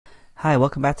Hi,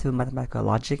 welcome back to Mathematical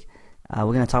Logic. We're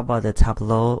going to talk about the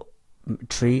Tableau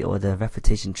tree or the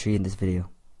Refutation tree in this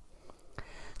video.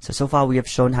 So far we have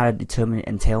shown how to determine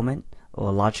entailment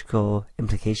or logical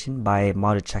implication by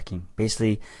model checking.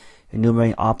 Basically,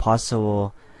 enumerating all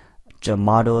possible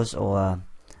models or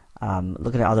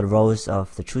looking at all the rows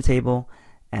of the truth table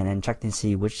and then checking to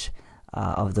see which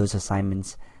of those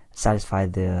assignments satisfy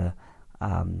the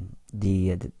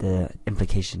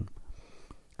implication.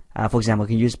 For example,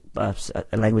 you can use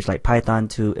a language like Python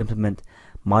to implement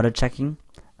model checking.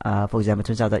 For example, it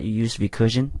turns out that you use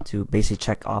recursion to basically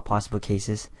check all possible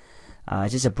cases.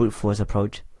 It's just a brute force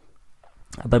approach.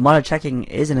 But model checking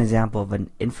is an example of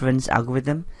an inference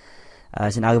algorithm.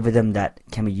 It's an algorithm that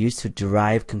can be used to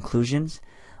derive conclusions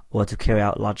or to carry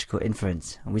out logical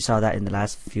inference. And we saw that in the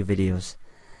last few videos.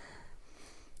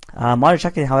 Model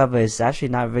checking, however, is actually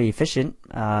not very efficient.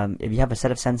 If you have a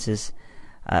set of sentences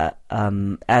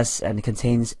S and it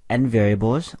contains n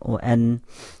variables or n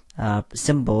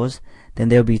symbols, then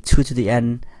there will be 2 to the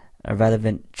n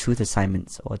relevant truth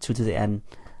assignments or 2 to the n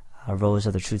rows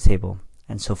of the truth table.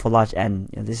 And so for large n,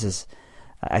 this is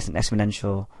an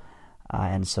exponential,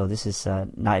 and so this is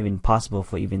not even possible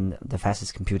for even the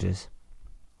fastest computers.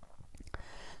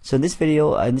 So in this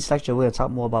video, in this lecture, we're going to talk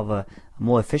more about a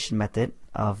more efficient method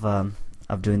of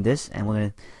doing this, and we're going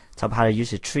to talk about how to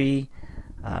use a tree,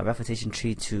 refutation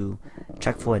tree, to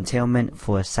check for entailment,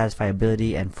 for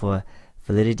satisfiability, and for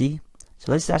validity.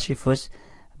 So let's actually first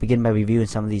begin by reviewing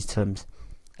some of these terms.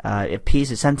 If P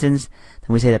is a sentence,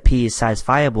 then we say that P is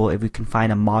satisfiable if we can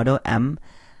find a model M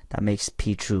that makes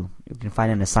P true. You can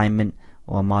find an assignment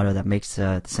or a model that makes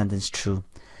the sentence true,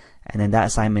 and then that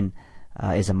assignment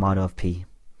is a model of P.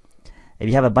 If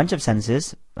you have a bunch of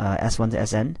sentences, S1 to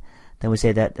Sn, then we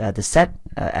say that the set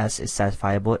S is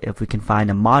satisfiable if we can find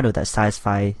a model that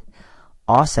satisfies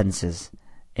all sentences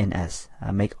in S,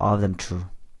 make all of them true.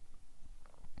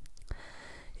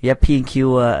 If you have P and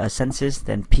Q sentences,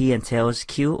 then P entails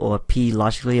Q, or P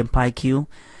logically implies Q,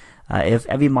 if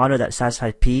every model that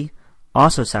satisfies P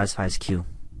also satisfies Q.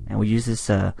 And we use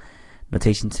this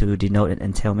notation to denote an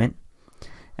entailment.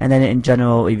 And then in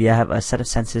general, if you have a set of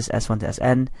sentences S1 to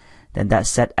Sn, then that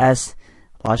set S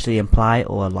logically imply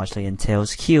or logically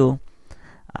entails Q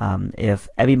if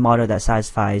every model that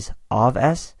satisfies all of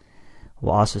S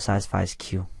will also satisfy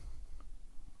Q.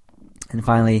 And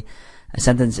finally, a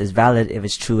sentence is valid if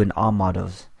it's true in all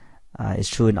models. It's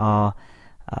true in all,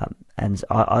 and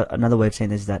another way of saying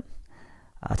this is that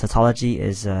tautology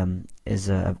is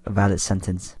a valid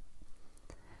sentence.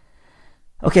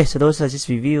 Okay, so those are just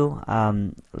review.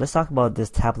 Let's talk about this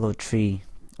Tableau tree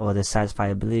or the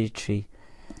satisfiability tree.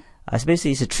 So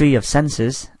basically, it's a tree of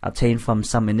sentences obtained from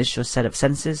some initial set of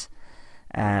sentences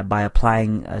by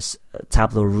applying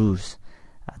Tableau rules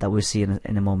that we'll see in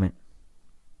a moment.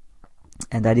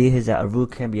 And the idea is that a rule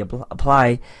can be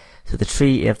applied to the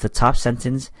tree if the top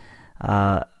sentence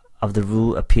of the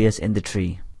rule appears in the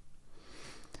tree.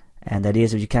 And the idea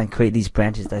is that you can create these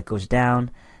branches that goes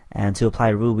down, and to apply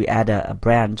a rule, we add a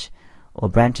branch or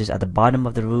branches at the bottom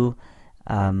of the rule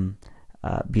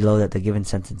below the given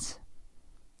sentence.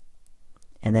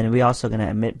 And then we're also going to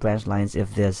omit branch lines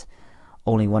if there's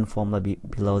only one formula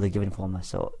below the given formula.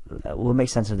 So we'll make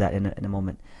sense of that in a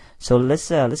moment. So let's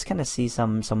kind of see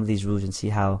some of these rules and see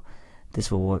how this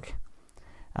will work.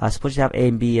 Suppose you have A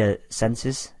and B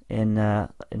sentences in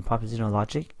propositional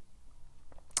logic.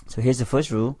 So here's the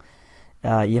first rule.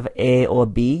 You have A or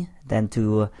B. Then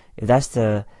if that's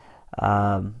the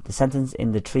sentence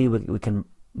in the tree, we can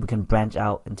branch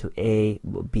out into A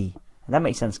or B, and that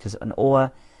makes sense because an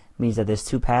OR means that there's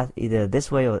two paths, either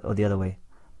this way or the other way.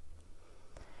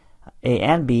 A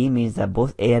and B means that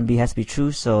both A and B has to be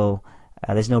true, so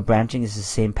there's no branching. It's the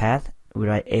same path. We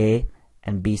write A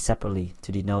and B separately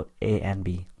to denote A and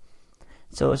B.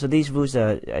 So these rules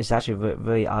it's actually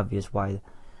very obvious why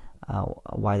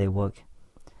they work.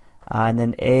 And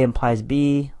then A implies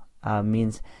B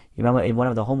means, you remember in one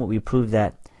of the homework we proved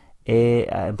that A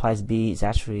implies B is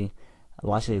actually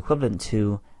logically equivalent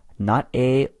to not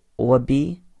A or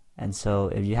B. And so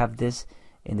if you have this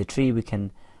in the tree, we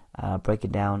can break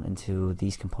it down into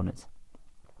these components.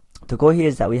 The goal here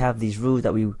is that we have these rules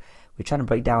that we're trying to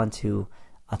break down into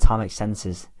atomic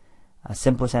sentences,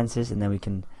 simple sentences, and then we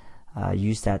can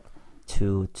use that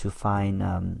to find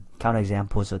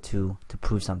counterexamples or to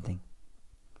prove something.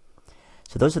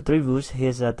 So those are 3 rules.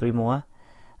 Here's 3 more.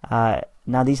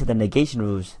 Now these are the negation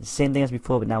rules. Same thing as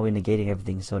before, but now we're negating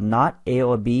everything. So not A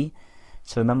or B.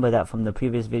 So remember that from the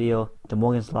previous video, De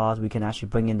Morgan's laws, we can actually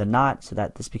bring in the not, so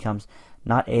that this becomes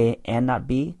not A and not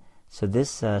B. So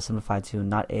this simplified to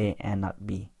not A and not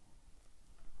B.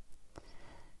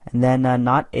 And then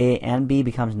not A and B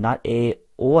becomes not A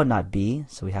or not B.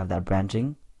 So we have that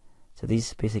branching. So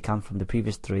these basically come from the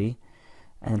previous three.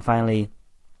 And then finally,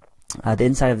 the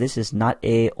inside of this is not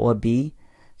A or B.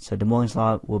 So De Morgan's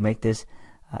law will make this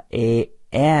A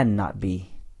and not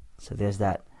B. So there's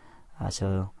that.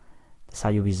 So that's how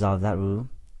you resolve that rule.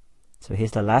 So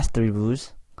here's the last three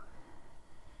rules.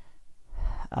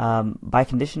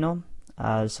 Biconditional.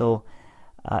 So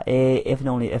A, if and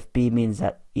only if B means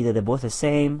that either they're both the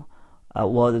same.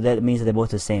 Well, that means that they're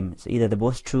both the same. So either they're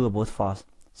both true or both false.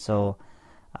 So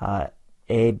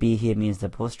A, B here means they're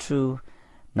both true.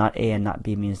 Not A and not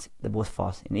B means they're both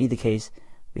false. In either case,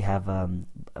 we have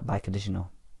biconditional.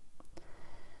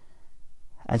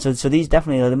 And so these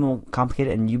definitely are a little more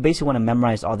complicated, and you basically want to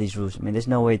memorize all these rules. I mean, there's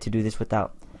no way to do this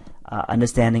without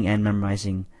understanding and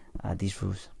memorizing these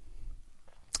rules.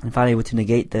 And finally, to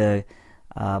negate the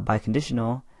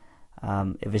biconditional,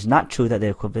 if it's not true that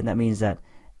they're equivalent, that means that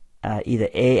either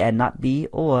A and not B,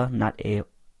 or not A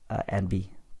and B.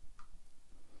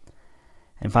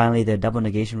 And finally, the double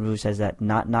negation rule says that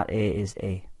not A is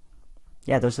A.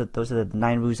 Yeah, those are the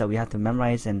 9 rules that we have to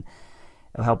memorize, and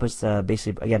it'll help us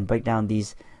basically again break down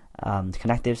these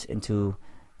connectives into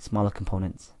smaller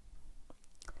components.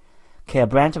 Okay, a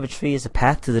branch of a tree is a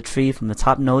path to the tree from the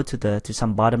top node to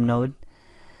some bottom node.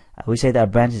 We say that a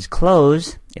branch is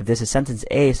closed if there's a sentence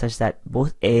A such that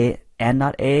both A and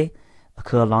not A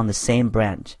occur along the same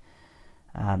branch,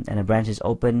 and a branch is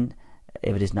open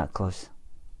if it is not closed.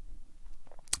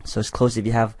 So it's closed if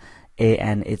you have A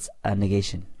and it's a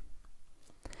negation.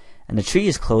 And the tree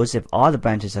is closed if all the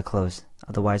branches are closed,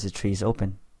 otherwise the tree is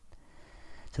open.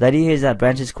 So the idea here is that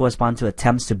branches correspond to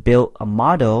attempts to build a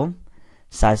model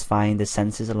satisfying the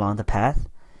senses along the path,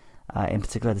 in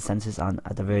particular the senses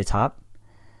at the very top.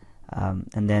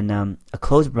 And then a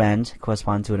closed branch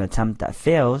corresponds to an attempt that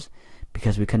fails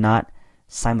because we cannot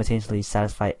simultaneously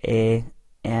satisfy A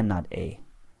and not A.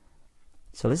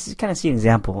 So let's kind of see an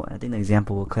example. I think the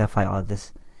example will clarify all of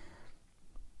this.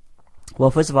 Well,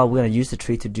 first of all, we're going to use the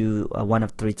tree to do one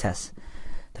of 3 tests.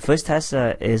 The first test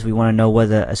is we want to know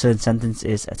whether a certain sentence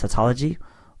is a tautology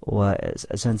or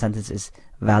a certain sentence is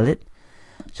valid.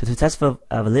 So to test for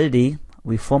validity,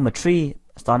 we form a tree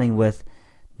starting with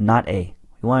not A.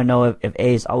 We want to know if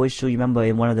A is always true. You remember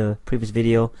in one of the previous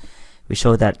video, we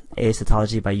showed that A is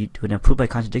tautology by doing a proof by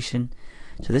contradiction.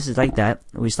 So this is like that.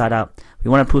 We start out,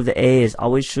 we want to prove that A is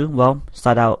always true. Well,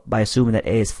 start out by assuming that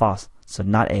A is false. So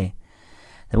not A.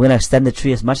 Then we're going to extend the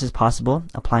tree as much as possible,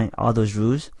 applying all those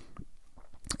rules.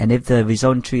 And if the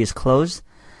resulting tree is closed,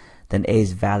 then A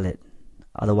is valid.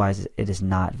 Otherwise, it is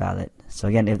not valid. So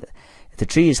again, if the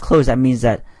tree is closed, that means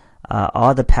that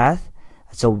all the path.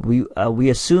 So we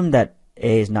assume that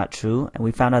A is not true, and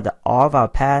we found out that all of our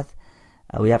path,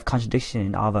 we have contradiction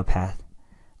in all of our path.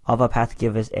 All of our path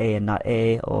give us A and not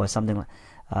A, or something like,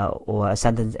 or a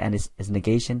sentence and its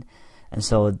negation. And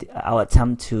so our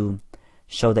attempt to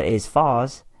show that A is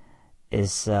false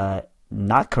is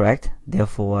not correct.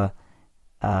 Therefore,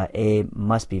 A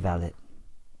must be valid.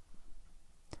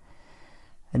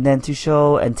 And then to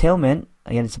show entailment,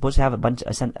 again, it's supposed to have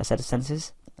a set of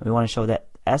sentences. We want to show that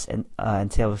S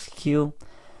entails Q.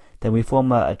 Then we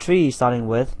form a tree starting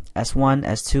with S1,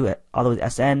 S2, all the way to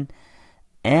Sn,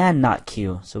 and not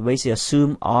Q. So basically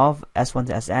assume all of S1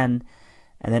 to Sn,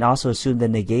 and then also assume the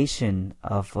negation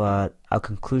of our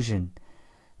conclusion.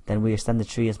 Then we extend the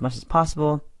tree as much as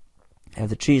possible. If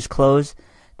the tree is closed,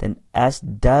 then S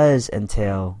does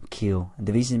entail Q. And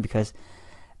the reason is because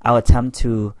our attempt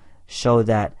to show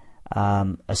that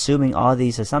assuming all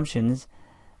these assumptions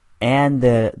and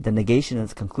the negation of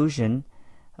the conclusion,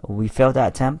 we failed that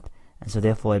attempt, and so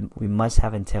therefore we must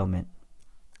have entailment.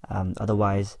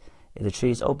 Otherwise, if the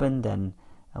tree is open, then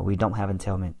we don't have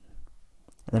entailment.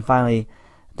 And then finally,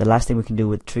 the last thing we can do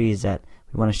with tree is that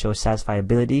we want to show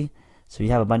satisfiability. So you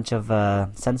have a bunch of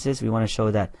sentences. We want to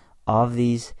show that all of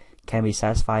these can be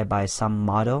satisfied by some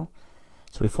model.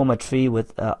 So we form a tree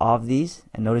with all of these.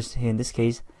 And notice here in this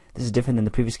case, this is different than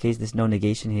the previous case. There's no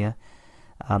negation here.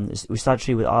 We start a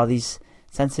tree with all these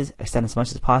sentences, extend as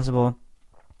much as possible.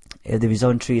 If the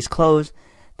resulting tree is closed,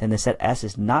 then the set S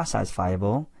is not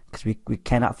satisfiable because we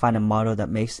cannot find a model that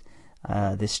makes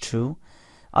this true.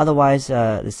 Otherwise,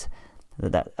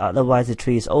 otherwise the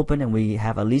tree is open and we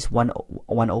have at least one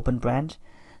open branch.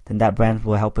 Then that branch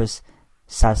will help us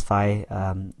satisfy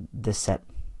this set.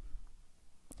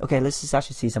 Okay, let's just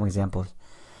actually see some examples.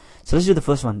 So let's do the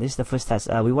first one. This is the first test.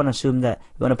 We want to assume that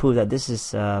we want to prove that this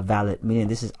is valid, meaning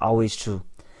this is always true,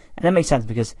 and that makes sense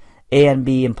because A and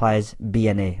B implies B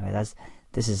and A. Right?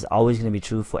 This is always going to be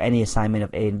true for any assignment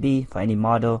of A and B for any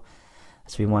model.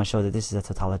 So we want to show that this is a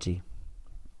tautology.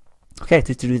 Okay,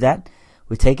 to do that,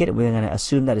 we take it and we're going to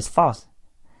assume that it's false.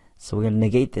 So we're going to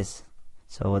negate this.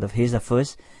 So here's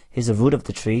the root of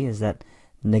the tree, is that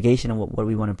negation of what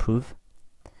we want to prove.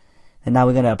 And now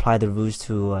we're going to apply the rules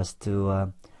to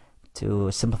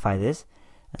simplify this.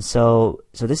 And so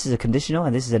this is a conditional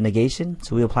and this is a negation.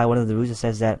 So we apply one of the rules that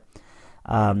says that.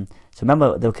 So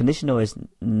remember, the conditional is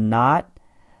not.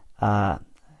 Well,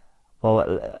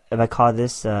 if I call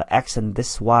this x and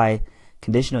this y,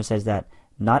 conditional says that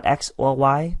not x or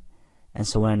y, and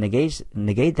so when I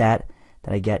negate that,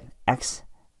 then I get x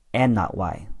and not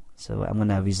y. So I'm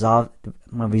gonna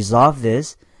resolve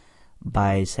this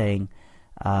by saying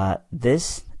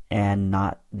this and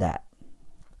not that.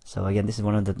 So again, this is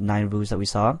one of the 9 rules that we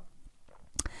saw.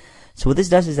 So what this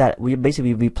does is that we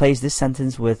basically replace this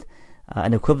sentence with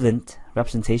an equivalent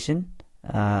representation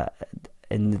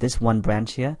in this one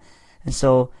branch here, and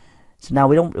so now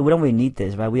we don't really need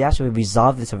this, right? We actually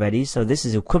resolved this already, so this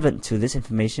is equivalent to this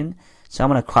information. So I'm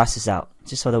going to cross this out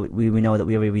just so that we know that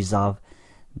we already resolved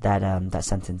that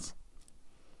sentence.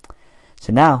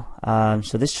 So now,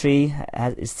 so this tree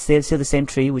is still the same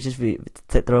tree. We just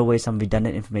throw away some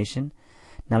redundant information.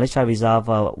 Now let's try to resolve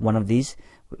one of these.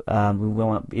 We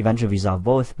won't eventually resolve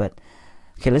both, but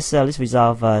okay, let's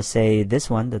resolve say this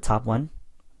one, the top one.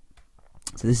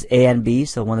 So this is A and B.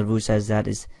 So one of the rules says that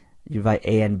is you write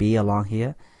A and B along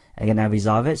here. Again, I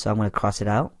resolve it, so I'm going to cross it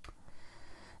out.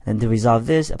 And to resolve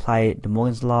this, apply De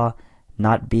Morgan's law,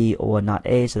 not B or not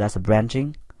A. So that's a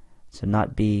branching. So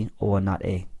not B or not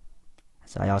A.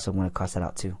 So I also want to cross that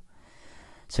out too.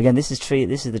 So again, this is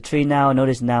the tree now.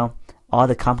 Notice now all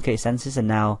the complicated sentences are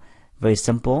now very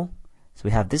simple. So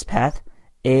we have this path,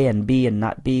 A and B and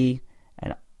not B,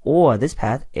 or this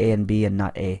path, A and B and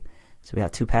not A. So we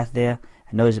have 2 paths there.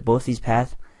 And notice that both these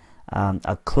paths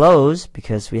are closed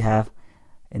because we have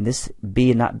in this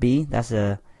B and not B. That's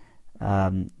a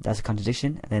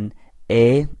contradiction. And then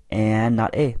A and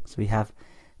not A. So we have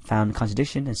found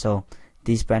contradiction, and so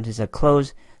these branches are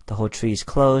closed. The whole tree is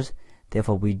closed.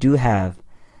 Therefore, we do have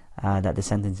that the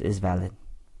sentence is valid.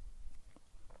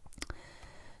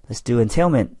 Let's do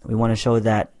entailment. We want to show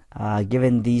that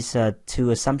given these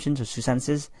 2 assumptions or 2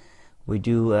 sentences, we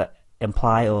do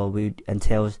imply or we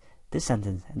entails this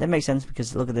sentence. And that makes sense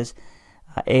because look at this.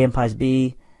 A implies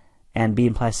B and B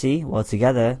implies C. Well,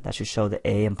 together that should show that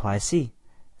A implies C.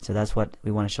 So that's what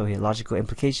we want to show here, logical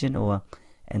implication or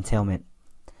entailment.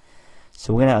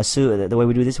 So we're going to assume, the way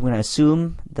we do this, we're going to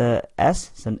assume the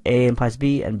S, so A implies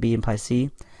B and B implies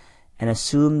C, and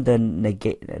assume the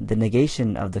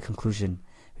negation of the conclusion.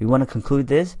 We want to conclude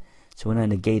this, so we're going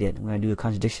to negate it. We're going to do a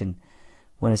contradiction.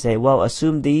 We're going to say, well,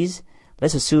 assume these.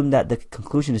 Let's assume that the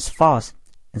conclusion is false,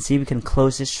 and see if we can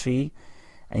close this tree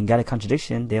and get a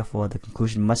contradiction. Therefore, the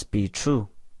conclusion must be true.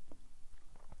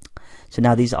 So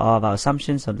now these are all of our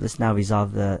assumptions. So let's now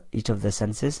resolve each of the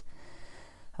sentences.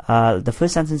 The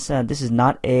first sentence, this is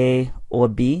not A or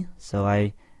B, so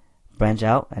I branch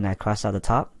out and I cross out the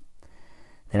top.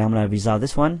 Then I'm going to resolve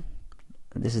this one.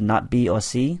 This is not B or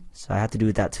C, so I have to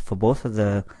do that for both of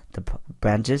the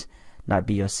branches. Not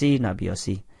B or C, not B or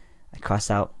C. I cross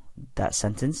out that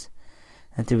sentence.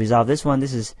 And to resolve this one,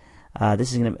 this is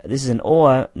an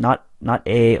or, not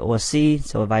A or C.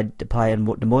 So if I apply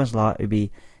De Morgan's law, it would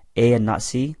be A and not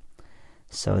C.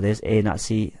 So there's A and not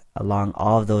C along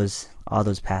all those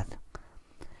paths.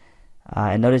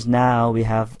 And notice now we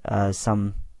have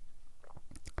some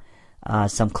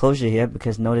closure here,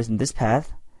 because notice in this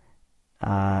path,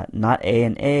 not A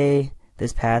and A,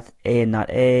 this path A and not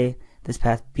A, this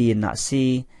path B and not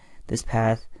C, this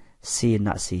path C and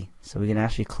not C. So we can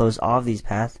actually close all of these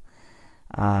paths.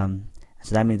 So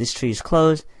that means this tree is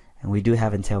closed, and we do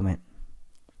have entailment.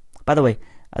 By the way,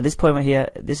 at this point right here,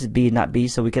 this is B, not B,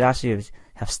 so we could actually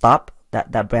have stopped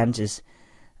that branch.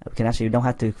 We don't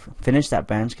have to finish that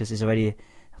branch because it's already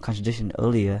a contradiction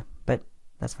earlier, but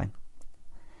that's fine.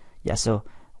 Yeah, so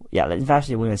yeah, in fact,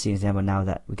 we're going to see an example now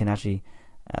that we can actually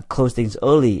close things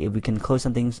early. If we can close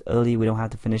some things early, we don't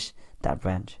have to finish that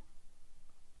branch.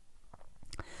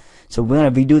 So we're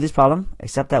going to redo this problem,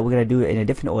 except that we're going to do it in a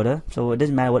different order. So it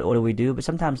doesn't matter what order we do, but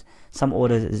sometimes some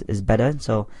order is better.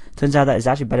 So it turns out that it's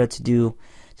actually better to do.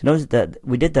 So notice that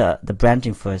we did the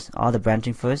branching first, all the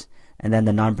branching first, and then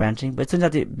the non-branching. But it turns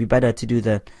out to be better to do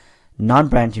the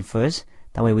non-branching first.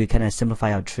 That way we kind of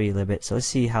simplify our tree a little bit. So let's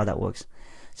see how that works.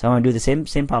 So I'm going to do the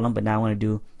same problem, but now I want to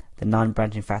do the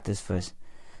non-branching factors first.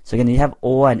 So again, you have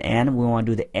or and. We want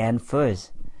to do the and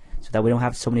first, so that we don't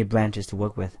have so many branches to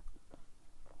work with.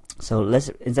 So let's,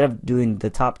 instead of doing the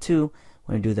top 2,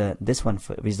 we're going to do this one,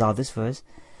 resolve this first.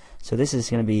 So this is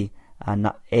going to be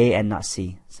not A and not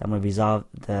C. So I'm going to resolve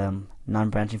the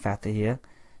non-branching factor here,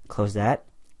 close that.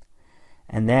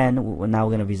 And then now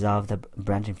we're going to resolve the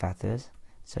branching factors.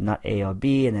 So not A or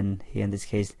B, and then here in this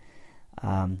case,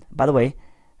 by the way,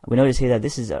 we notice here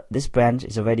that this branch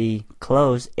is already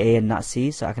closed, A and not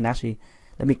C. So I can actually,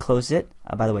 let me close it.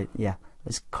 By the way, yeah,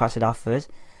 let's cross it off first.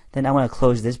 Then I want to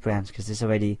close this branch because there's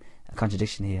already a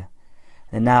contradiction here.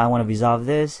 And now I want to resolve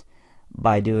this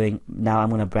by doing, now I'm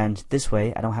going to branch this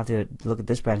way. I don't have to look at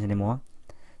this branch anymore.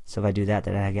 So if I do that,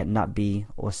 then I get not B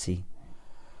or C.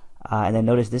 And then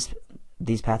notice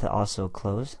these paths are also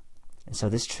closed. And so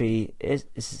this tree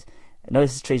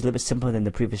notice this tree is a little bit simpler than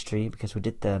the previous tree because we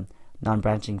did the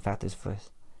non-branching factors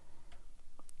first.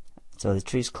 So the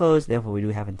tree is closed, therefore we do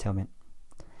have entailment.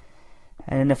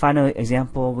 And in the final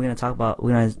example, we're going to talk about,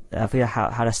 we're going to figure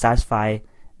out how to satisfy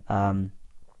a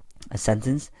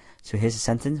sentence. So here's a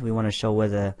sentence. We want to show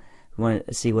whether, we want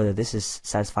to see whether this is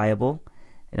satisfiable.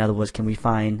 In other words, can we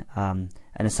find an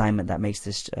assignment that makes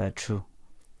this true?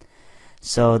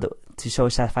 So to show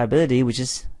satisfiability, we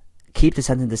just keep the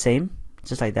sentence the same,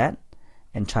 just like that,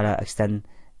 and try to extend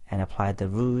and apply the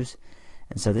rules.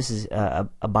 And so this is a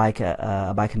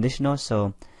biconditional.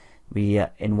 So we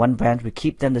in one branch we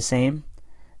keep them the same,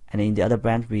 and in the other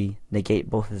branch we negate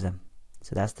both of them.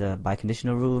 So that's the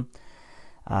biconditional rule.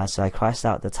 So I crossed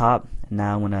out the top, and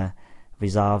now I'm going to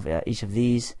resolve each of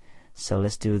these. So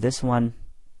let's do this one.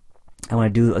 I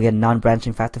want to do again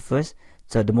non-branching factor first.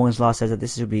 So De Morgan's law says that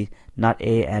this should be not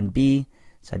A and B.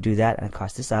 So I do that and I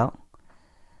cross this out.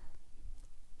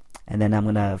 And then I'm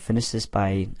going to finish this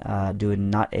by doing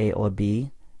not A or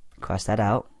B. Cross that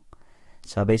out.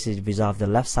 So I basically resolve the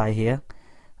left side here.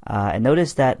 And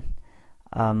notice that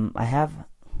I have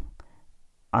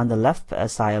on the left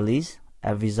side at least,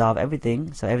 I've resolved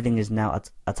everything. So everything is now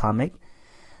atomic.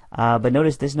 But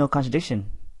notice there's no contradiction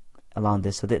along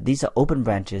this. So these are open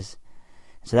branches.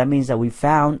 So that means that we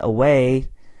found a way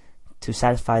to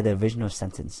satisfy the original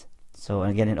sentence. So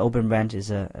again, an open branch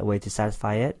is a way to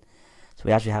satisfy it. So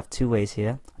we actually have two ways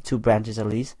here, two branches at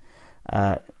least.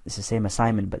 It's the same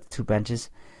assignment, but two branches.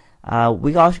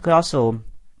 We could also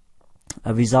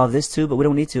resolve this too, but we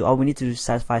don't need to. All we need to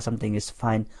satisfy something is to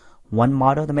find one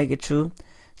model to make it true.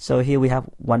 So here we have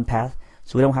one path,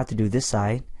 so we don't have to do this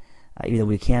side. Either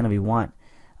we can or we want.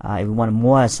 If we want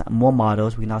more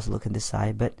models, we can also look at this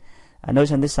side. But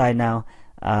notice on this side now,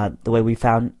 the way we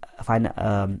find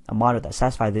a model that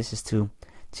satisfies this is to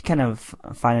kind of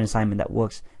find an assignment that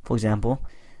works. For example,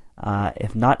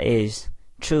 if not A is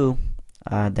true,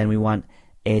 then we want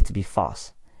A to be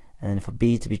false, and then for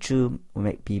B to be true, we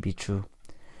make B be true.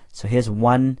 So here's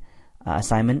one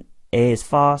assignment: A is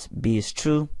false, B is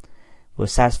true. We'll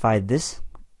satisfy this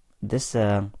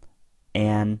and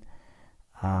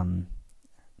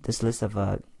this list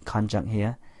of conjunct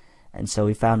here. And so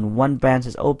we found one branch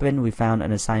is open. We found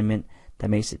an assignment that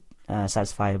makes it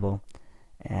satisfiable,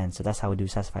 and so that's how we do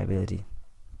satisfiability.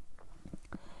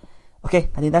 Okay,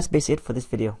 I think that's basically it for this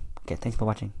video. Okay, thanks for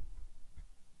watching.